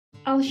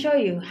I'll show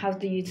you how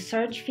to use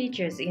search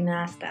features in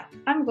Astah.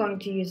 I'm going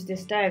to use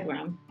this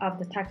diagram of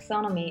the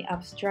taxonomy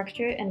of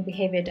structure and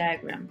behavior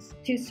diagrams.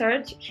 To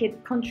search,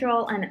 hit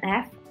Ctrl and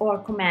F or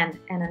Command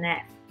and an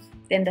F.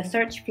 Then the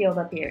search field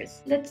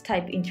appears. Let's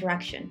type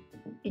interaction.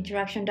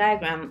 Interaction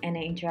diagram and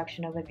an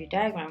interaction overview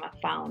diagram are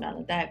found on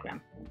the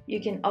diagram.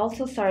 You can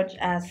also search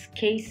as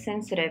case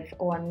sensitive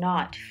or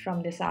not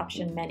from this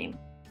option menu.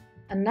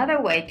 Another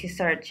way to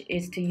search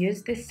is to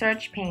use this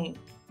search pane.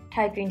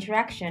 Type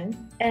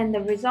interaction and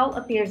the result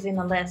appears in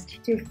a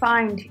list. To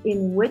find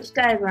in which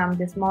diagram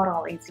this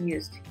model is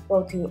used,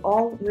 go to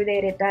all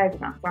related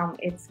diagram from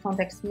its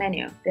context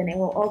menu. Then it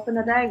will open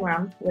a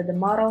diagram with the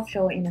model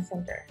shown in the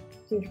center.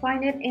 To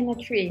find it in a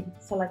tree,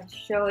 select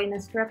Show in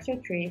a Structure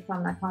Tree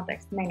from the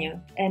context menu,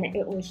 and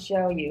it will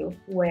show you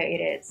where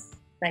it is,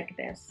 like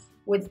this.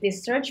 With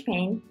this search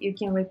pane, you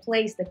can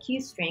replace the key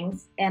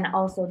strings and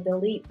also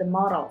delete the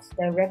models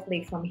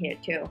directly from here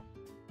too.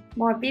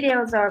 More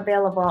videos are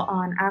available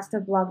on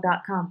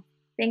astahblog.com.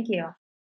 Thank you.